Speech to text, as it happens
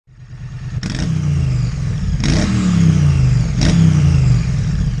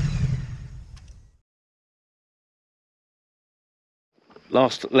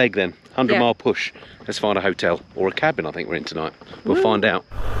last leg then, 100-mile push. Let's find a hotel or a cabin. I think we're in tonight. We'll find out.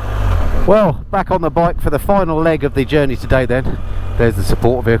 Well, back on the bike for the final leg of the journey today then. There's the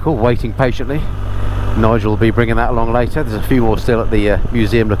support vehicle waiting patiently. Nigel will be bringing that along later. There's a few more still at the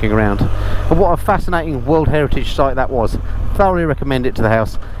museum looking around. And what a fascinating World Heritage site that was. Thoroughly recommend it to the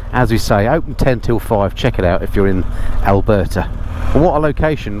house. As we say, open 10 till 5. Check it out if you're in Alberta. And what a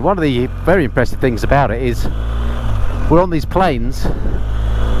location. One of the very impressive things about it is we're on these plains,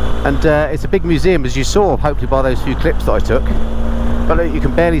 and it's a big museum, as you saw hopefully by those few clips that I took. But look, you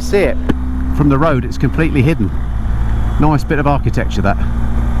can barely see it from the road. It's completely hidden. Nice bit of architecture, that.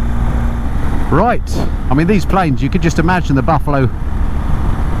 Right, I mean, these plains, you could just imagine the buffalo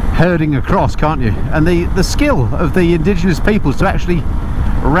herding across, can't you? And the skill of the indigenous peoples to actually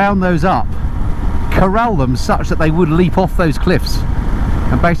round those up, corral them such that they would leap off those cliffs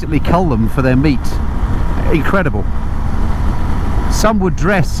and basically cull them for their meat. Incredible. Some would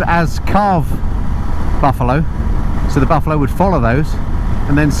dress as calf buffalo, so the buffalo would follow those,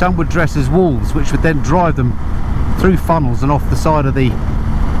 and then some would dress as wolves, which would then drive them through funnels and off the side of the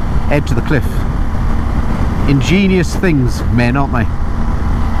edge of the cliff. Ingenious things, men, aren't they?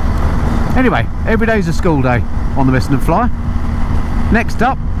 Anyway, every day's a school day on the Missing and Fly. Next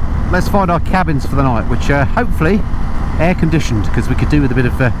up, let's find our cabins for the night, which are hopefully air conditioned, because we could do with a bit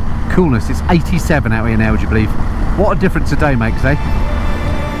of coolness. It's 87 out here now, would you believe? What a difference a day makes, eh?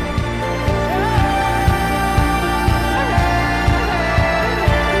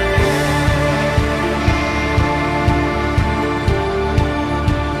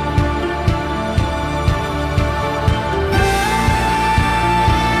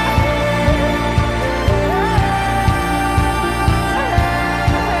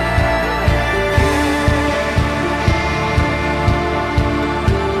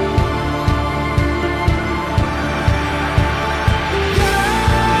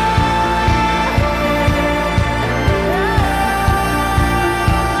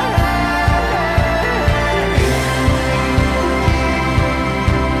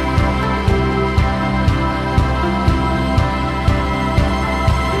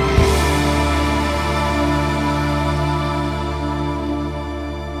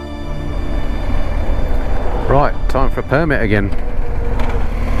 Right, time for a permit again.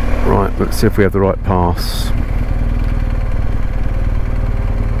 Right, let's see if we have the right pass.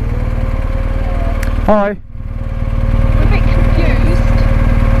 Hi. We're a bit confused.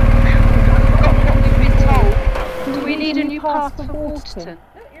 What we've been told. Do we need a new pass for Waterton?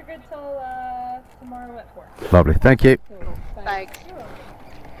 No, you're good till tomorrow at 4. Lovely, thank you. Cool. Thanks.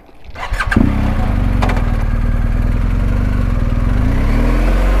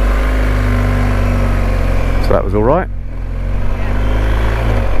 So that was all right.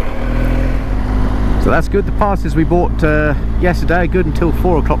 So that's good. The passes we bought yesterday are good until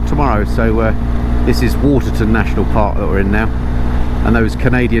 4 o'clock tomorrow. So this is Waterton National Park that we're in now, and those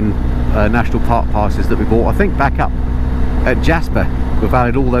Canadian National Park passes that we bought, I think back up at Jasper, were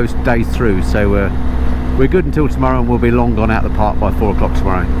valid all those days through. So we're good until tomorrow, and we'll be long gone out of the park by 4 o'clock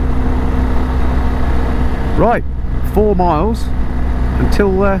tomorrow. Right, 4 miles until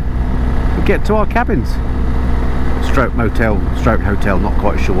we get to our cabins. Stroke motel, stroke hotel, not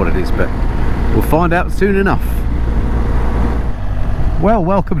quite sure what it is, but we'll find out soon enough. Well,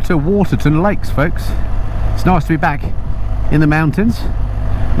 welcome to Waterton Lakes, folks. It's nice to be back in the mountains.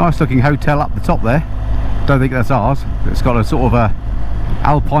 Nice looking hotel up the top there. Don't think that's ours. It's got a sort of a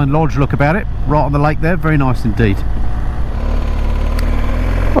alpine lodge look about it, right on the lake there. Very nice indeed.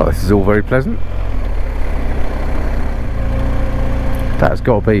 Well, this is all very pleasant. That's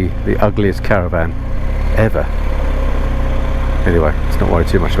got to be the ugliest caravan ever. Anyway, let's not worry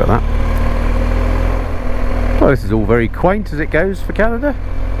too much about that. Well, this is all very quaint as it goes for Canada.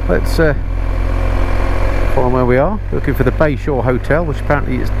 Let's find where we are. Looking for the Bayshore Hotel, which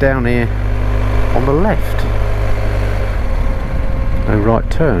apparently is down here on the left. No right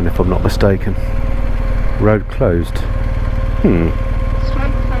turn, if I'm not mistaken. Road closed.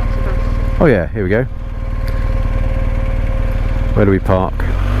 Oh yeah, here we go. Where do we park?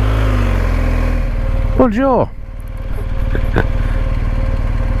 Bonjour.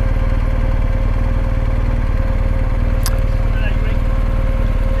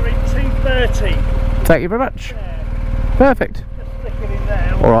 Thank you very much. Yeah. Perfect. Just stick it in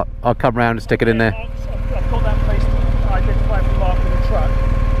there. Alright, I'll come round and stick it in there. I've got that place to identify from mark in the truck.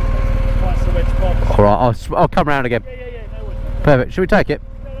 That's the way to park. Alright, I'll come round again. Yeah, no worries. Perfect. Should we take it?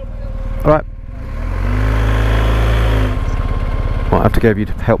 Alright. Might have to get you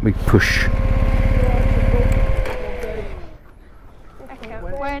to help me push.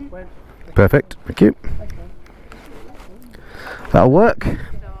 When? Perfect. Thank you. That'll work.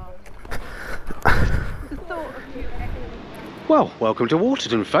 Well, welcome to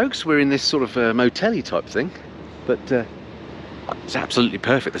Waterton, folks. We're in this sort of motel-y type thing, but it's absolutely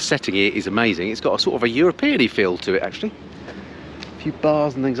perfect. The setting here is amazing. It's got a sort of a European-y feel to it, actually. A few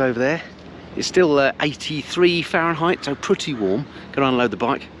bars and things over there. It's still 83 Fahrenheit, so pretty warm. Gonna unload the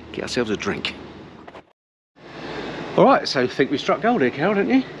bike, get ourselves a drink. All right, so I think we struck gold here, Carol, don't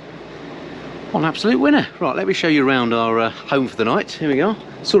you? What an absolute winner. Right, let me show you around our home for the night. Here we are.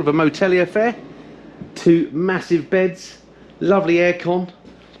 Sort of a motel-y affair. 2 massive beds, lovely aircon,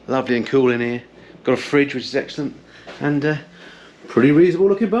 lovely and cool in here. Got a fridge, which is excellent, and pretty reasonable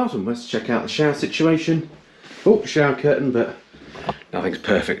looking bathroom. Let's check out the shower situation. Oh, shower curtain, but nothing's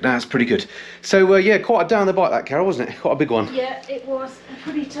perfect. That's pretty good. So yeah, quite a down the bike that, Carol, wasn't it? Quite a big one. Yeah, it was. I'm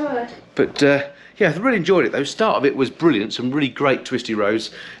pretty tired. But yeah, I really enjoyed it though. Start of it was brilliant, some really great twisty roads,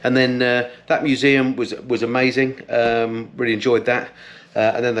 and then that museum was amazing. Really enjoyed that.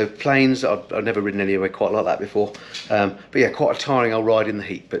 And then the planes, I've never ridden anywhere quite like that before. But yeah, quite a tiring old ride in the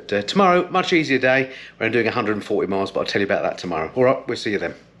heat. But tomorrow, much easier day. We're doing 140 miles, but I'll tell you about that tomorrow. All right, we'll see you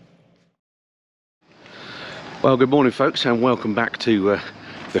then. Well, good morning, folks, and welcome back to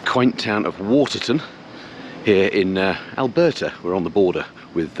the quaint town of Waterton here in Alberta. We're on the border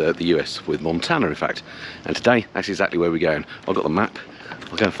with the US, with Montana, in fact. And today, that's exactly where we're going. I've got the map.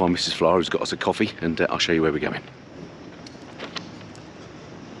 I'll go and find Mrs. Flower, who's got us a coffee, and I'll show you where we're going.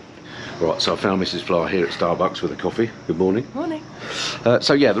 Right, so I found Mrs. Flower here at Starbucks with a coffee. Good morning. Morning.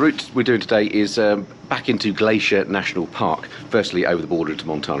 So yeah, the route we're doing today is back into Glacier National Park. Firstly, over the border into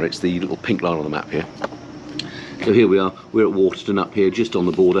Montana. It's the little pink line on the map here. So here we are. We're at Waterton up here, just on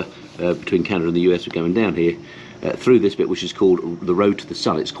the border between Canada and the US. We're going down here through this bit, which is called the Road to the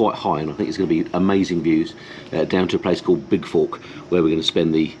Sun. It's quite high, and I think it's going to be amazing views down to a place called Big Fork, where we're going to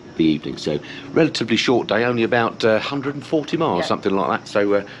spend the evening. So relatively short day, only about 140 miles, yeah, something like that.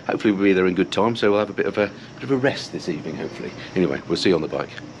 So hopefully we'll be there in good time. So we'll have a bit of a rest this evening, hopefully. Anyway, we'll see you on the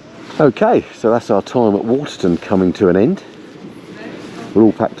bike. Okay, so that's our time at Waterton coming to an end. We're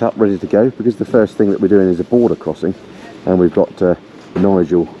all packed up, ready to go, because the first thing that we're doing is a border crossing, and we've got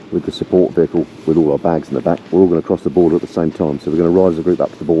Nigel with the support vehicle with all our bags in the back. We're all going to cross the border at the same time, so we're going to ride as a group up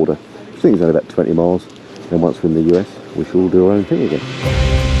to the border. I think it's only about 20 miles, and once we're in the US, we shall all do our own thing again.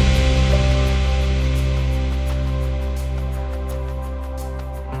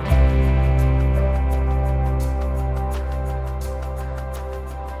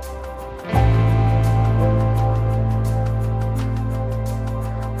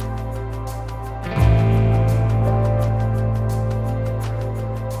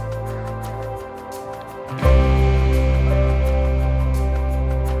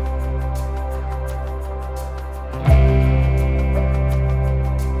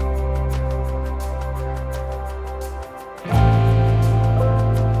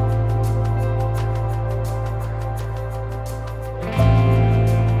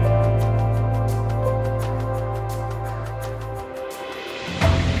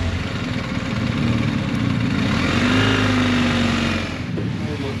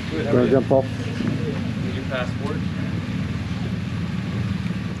 Jump off. Need your passport.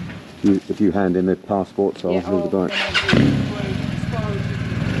 If you hand in the passports, I'll move the bike.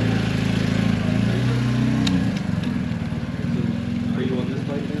 Are you on this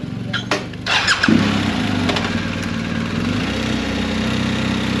bike then?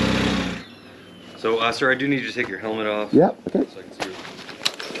 So, sir, I do need you to take your helmet off. Yeah, okay. So I can see you.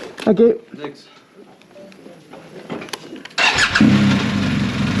 Thank you. Thanks.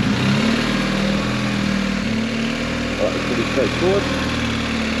 Pretty straightforward.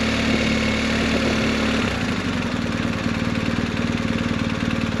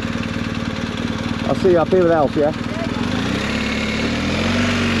 I'll see you up here with Alf, yeah?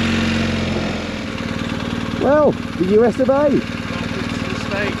 Well, the US of A. Welcome to the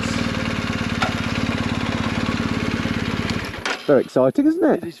States. Very exciting, isn't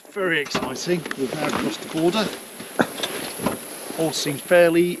it? It is very exciting. We've now crossed the border. All seems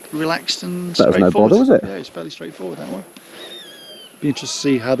fairly relaxed and that was no bother, was it? Yeah, it's fairly straightforward that one. Be interested to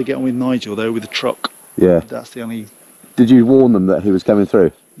see how they get on with Nigel though, with the truck. Yeah. That's the only. Did you warn them that he was coming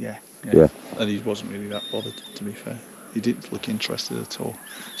through? Yeah. Yeah. And he wasn't really that bothered, to be fair. He didn't look interested at all.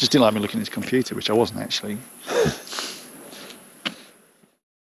 Just didn't like me looking at his computer, which I wasn't actually.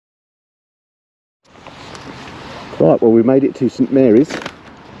 Right, well, we made it to St Mary's.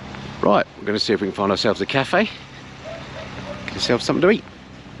 Right, we're going to see if we can find ourselves a cafe. Get ourselves something to eat.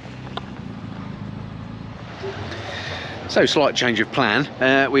 So, slight change of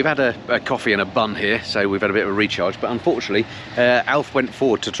plan. We've had a coffee and a bun here, so we've had a bit of a recharge, but unfortunately Alf went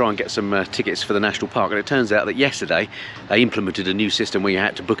forward to try and get some tickets for the national park, and it turns out that yesterday they implemented a new system where you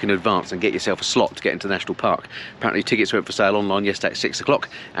had to book in advance and get yourself a slot to get into the national park. Apparently tickets went for sale online yesterday at 6 o'clock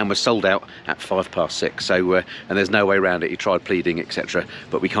and were sold out at 6:05. So and there's no way around it. He tried pleading, etc.,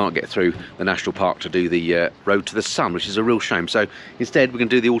 but we can't get through the national park to do the road to the sun, which is a real shame. So instead we're going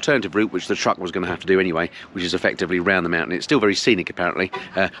to do the alternative route, which the truck was going to have to do anyway, which is effectively round the mountain. It's still very scenic apparently,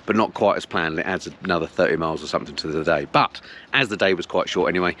 but not quite as planned. It adds another 30 miles or something to the day, but as the day was quite short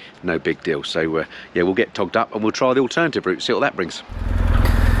anyway, no big deal. So yeah, we'll get togged up and we'll try the alternative route, see what that brings.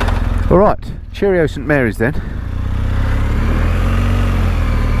 All right, cheerio St Mary's then.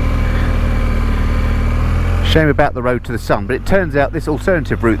 Shame about the road to the sun, but it turns out this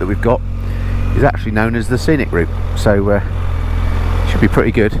alternative route that we've got is actually known as the scenic route, so should be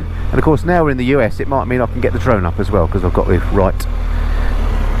pretty good. And of course now we're in the US, it might mean I can get the drone up as well, because I've got the right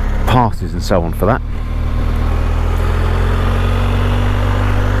passes and so on for that.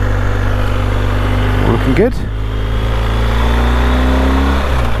 Looking good.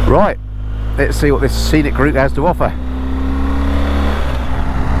 Right, let's see what this scenic route has to offer.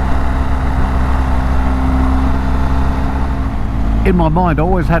 In my mind I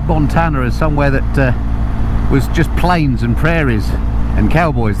always had Montana as somewhere that was just plains and prairies and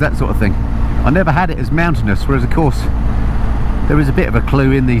cowboys, that sort of thing. I never had it as mountainous, whereas of course there is a bit of a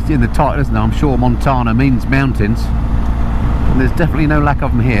clue in the title, isn't there? I'm sure Montana means mountains, and there's definitely no lack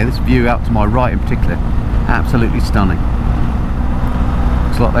of them here. This view out to my right in particular, absolutely stunning.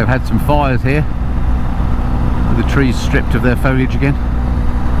 Looks like they've had some fires here, with the trees stripped of their foliage again.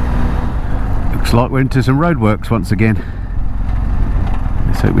 Looks like we're into some roadworks once again.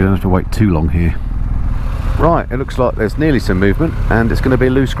 Let's hope we don't have to wait too long here. Right, it looks like there's nearly some movement, and it's going to be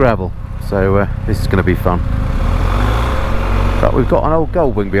loose gravel, so this is going to be fun. But we've got an old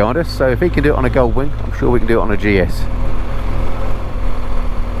Goldwing behind us, so if he can do it on a Goldwing, I'm sure we can do it on a GS.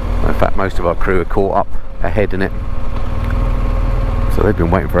 In fact, most of our crew are caught up ahead in it, so they've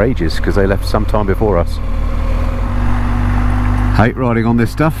been waiting for ages because they left some time before us. Hate riding on this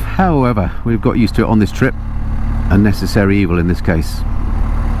stuff, however, we've got used to it on this trip. A necessary evil in this case.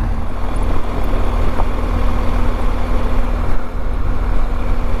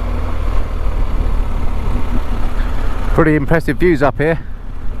 Pretty impressive views up here,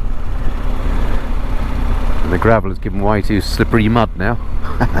 and the gravel has given way to slippery mud now.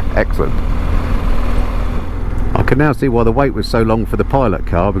 Excellent. I can now see why the wait was so long for the pilot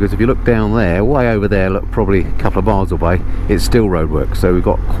car, because if you look down there, way over there, look, probably a couple of miles away, it's still roadwork, so we've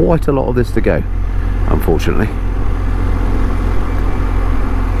got quite a lot of this to go, unfortunately.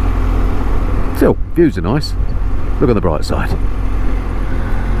 Still, views are nice. Look on the bright side.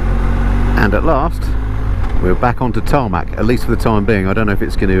 And at last we're back onto tarmac, at least for the time being. I don't know if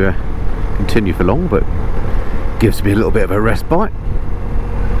it's going to continue for long, but gives me a little bit of a respite.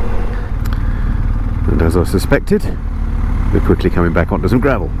 And as I suspected, we're quickly coming back onto some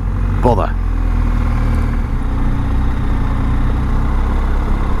gravel. Bother.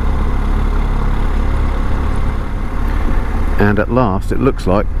 And at last it looks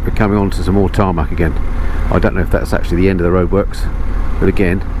like we're coming on to some more tarmac again. I don't know if that's actually the end of the roadworks, but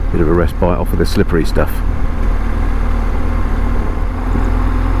again, a bit of a respite off of the slippery stuff.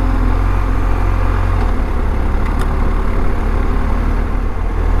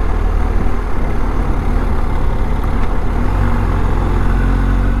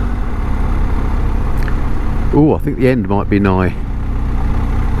 Oh, I think the end might be nigh.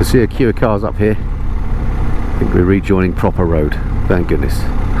 I see a queue of cars up here. I think we're rejoining proper road, thank goodness.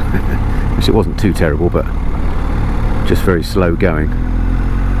 Which it wasn't too terrible, but just very slow going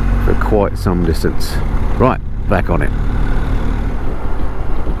for quite some distance. Right, back on it.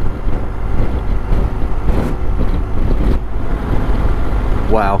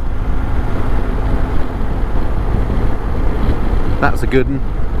 Wow, that's a good one.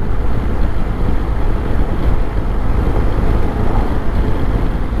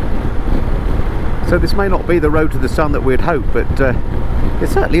 So this may not be the road to the sun that we'd hope, but it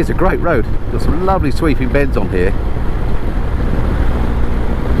certainly is a great road. Got some lovely sweeping bends on here.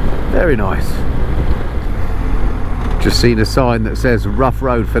 Very nice. Just seen a sign that says rough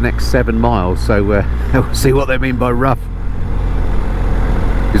road for next 7 miles, so we'll see what they mean by rough.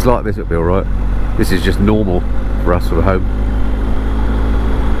 If it's like this, it'll be alright. This is just normal for us for home.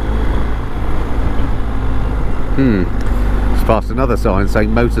 Past another sign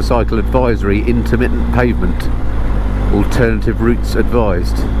saying motorcycle advisory, intermittent pavement, alternative routes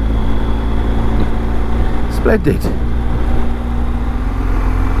advised. Splendid.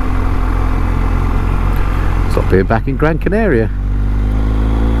 It's like Being back in Gran Canaria.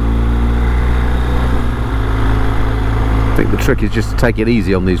 I think the trick is just to take it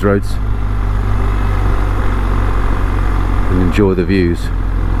easy on these roads and enjoy the views.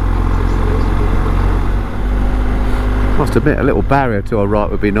 Must admit, a little barrier to our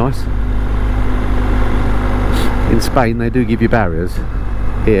right would be nice. In Spain they do give you barriers.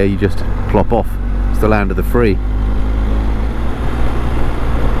 Here you just plop off. It's the land of the free.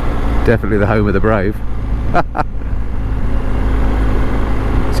 Definitely the home of the brave.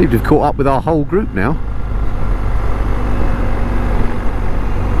 Seem to have caught up with our whole group now,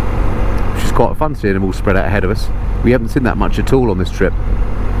 which is quite fun seeing them all spread out ahead of us. We haven't seen that much at all on this trip.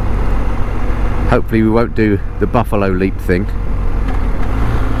 Hopefully we won't do the buffalo leap thing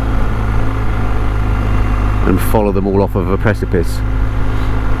and follow them all off of a precipice.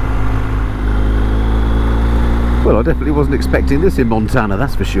 Well, I definitely wasn't expecting this in Montana,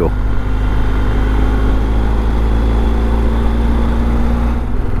 that's for sure.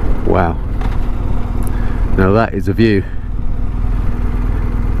 Wow. Now that is a view.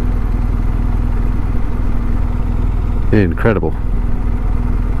 Incredible.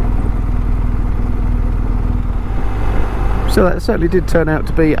 So that certainly did turn out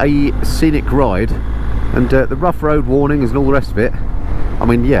to be a scenic ride, and the rough road warnings and all the rest of it, I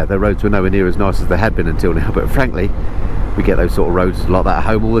mean, yeah, the roads were nowhere near as nice as they had been until now, but frankly we get those sort of roads like that at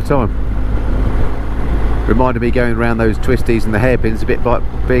home all the time. Reminded me going around those twisties and the hairpins a bit like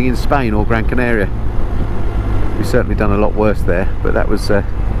being in Spain or Gran Canaria. We've certainly done a lot worse there, but that was a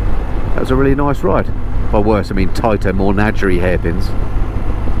really nice ride. By worse I mean tighter, more nadgery hairpins.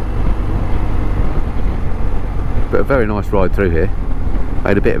 But a very nice ride through here.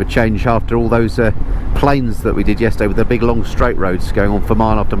 Made a bit of a change after all those plains that we did yesterday with the big long straight roads going on for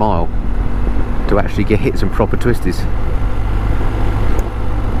mile after mile, to actually hit some proper twisties.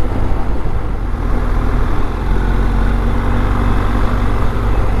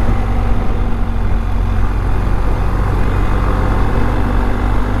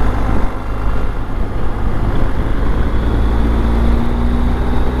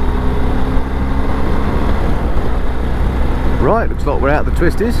 Right, looks like we're out of the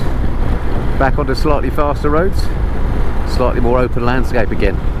twisties, back onto slightly faster roads, slightly more open landscape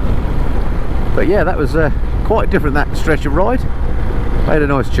again. But yeah, that was quite different, that stretch of ride. Made a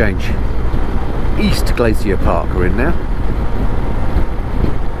nice change. East Glacier Park we're in now.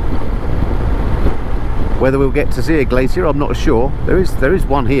 Whether we'll get to see a glacier, I'm not sure. There is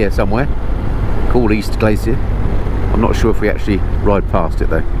one here somewhere called East Glacier. I'm not sure if we actually ride past it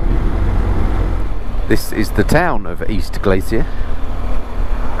though. This is the town of East Glacier.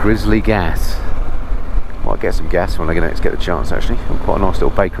 Grizzly Gas. Might get some gas when I get the chance actually. Quite a nice little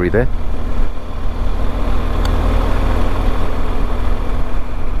bakery there.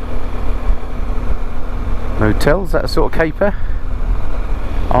 Hotels, that sort of caper.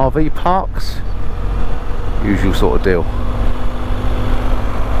 RV parks. Usual sort of deal.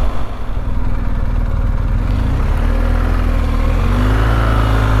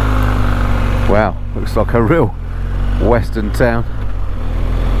 Wow, looks like a real western town.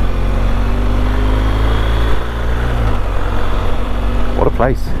 What a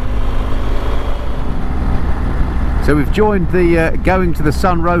place. So we've joined the going to the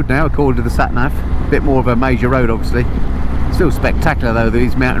sun road now, according to the sat-nav. A bit more of a major road obviously. Still spectacular though,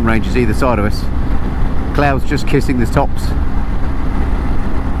 these mountain ranges either side of us. Clouds just kissing the tops.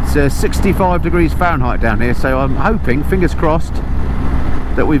 It's 65 degrees Fahrenheit down here, so I'm hoping, fingers crossed,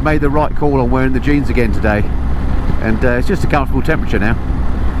 that we've made the right call on wearing the jeans again today, and it's just a comfortable temperature now.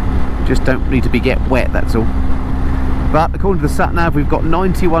 Just don't need to get wet, that's all. But according to the sat-nav we've got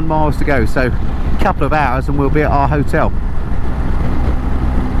 91 miles to go, so a couple of hours and we'll be at our hotel.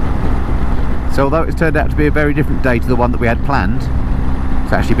 So although it's turned out to be a very different day to the one that we had planned,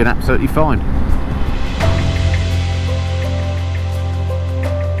 it's actually been absolutely fine.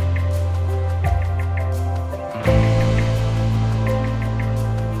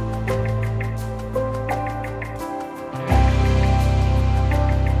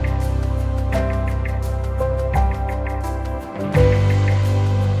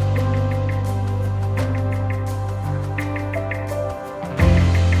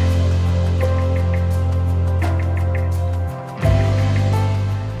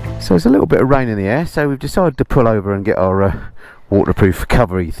 So there's a little bit of rain in the air, so we've decided to pull over and get our waterproof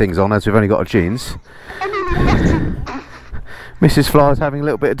covery things on, as we've only got our jeans. Mrs. Fly's having a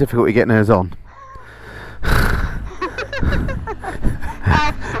little bit of difficulty getting hers on.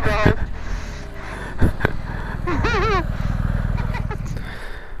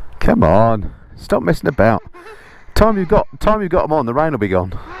 Come on, stop messing about. Time you've got them on, the rain will be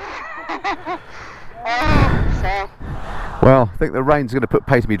gone. Well, I think the rain's going to put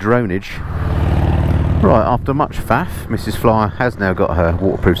pace to me dronage. Right, after much faff, Mrs. Flyer has now got her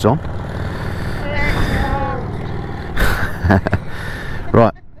waterproofs on.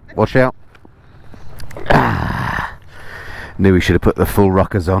 Right, watch out. Knew we should have put the full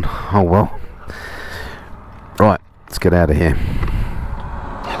ruckers on. Oh well. Right, let's get out of here.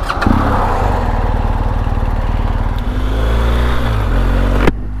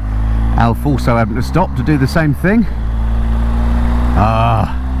 Alf also having to stop to do the same thing.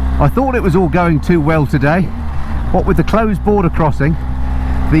 I thought it was all going too well today. What with the closed border crossing,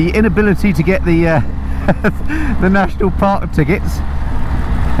 the inability to get the the national park tickets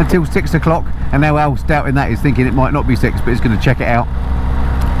until 6 o'clock, and now Al's doubting that. He's thinking it might not be 6, but he's going to check it out.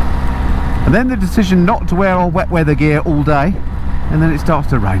 And then the decision not to wear our wet weather gear all day, and then it starts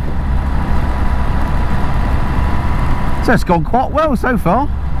to rain. So it's gone quite well so far.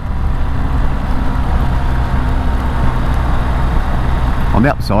 On the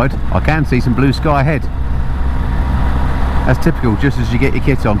upside, I can see some blue sky ahead. That's typical, just as you get your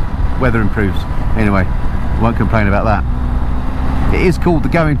kit on, weather improves. Anyway, won't complain about that. It is called the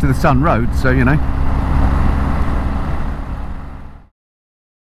Going to the Sun Road, so you know.